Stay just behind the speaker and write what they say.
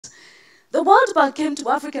The World Bank came to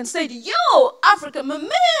Africa and said, yo, Africa, my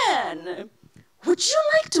man, would you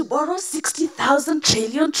like to borrow 60,000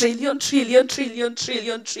 trillion,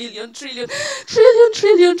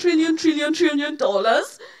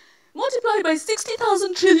 dollars, multiplied by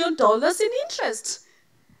 $60,000 trillion in interest?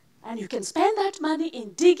 And you can spend that money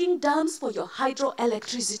in digging dams for your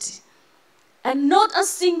hydroelectricity. And not a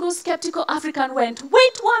single skeptical African went,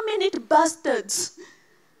 wait 1 minute, bastards.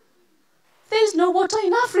 There is no water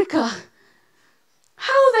in Africa.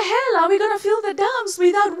 How the hell are we going to fill the dams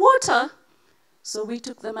without water? So we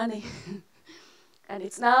took the money. And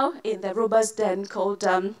it's now in the robber's den called,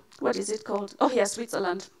 what is it called? Oh, yeah,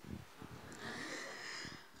 Switzerland.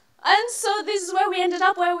 And so this is where we ended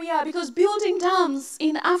up where we are, because building dams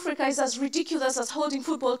in Africa is as ridiculous as holding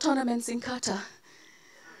football tournaments in Qatar.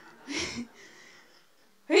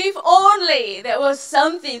 If only there was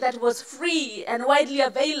something that was free and widely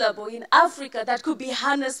available in Africa that could be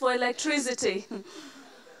harnessed for electricity.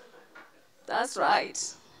 That's right.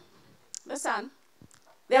 The sun.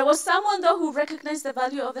 There was someone, though, who recognized the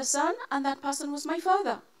value of the sun, and that person was my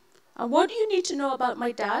father. And what you need to know about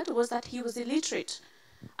my dad was that he was illiterate.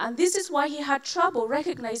 And this is why he had trouble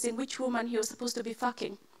recognizing which woman he was supposed to be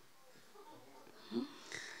fucking.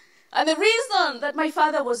 And the reason that my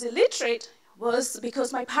father was illiterate was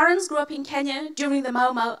because my parents grew up in Kenya during the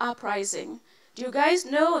Mau Mau uprising. Do you guys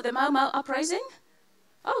know the Mau Mau uprising?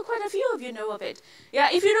 Oh, quite a few of you know of it. Yeah,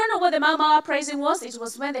 if you don't know what the Mau Mau uprising was, it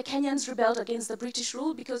was when the Kenyans rebelled against the British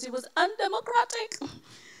rule because it was undemocratic.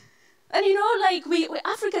 And you know, like,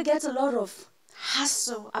 Africa gets a lot of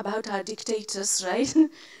hassle about our dictators, right?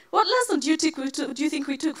 What lesson do you think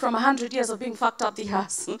we took from 100 years of being fucked up the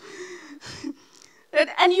ass?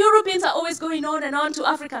 And Europeans are always going on and on to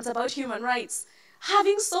Africans about human rights,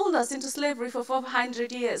 having sold us into slavery for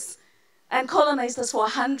 400 years and colonized us for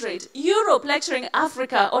 100. Europe lecturing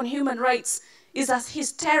Africa on human rights is as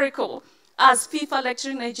hysterical as FIFA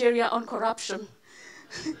lecturing Nigeria on corruption.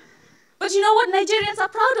 But you know what? Nigerians are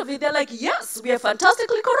proud of it. They're like, yes, we are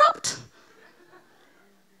fantastically corrupt.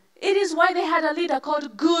 It is why they had a leader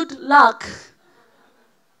called Good Luck.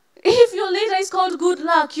 If your leader is called Good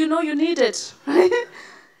Luck, you know you need it. Right?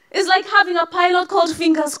 It's like having a pilot called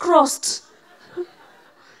Fingers Crossed.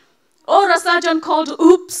 Or a sergeant called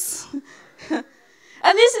Oops.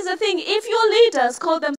 And this is the thing, if your leaders call them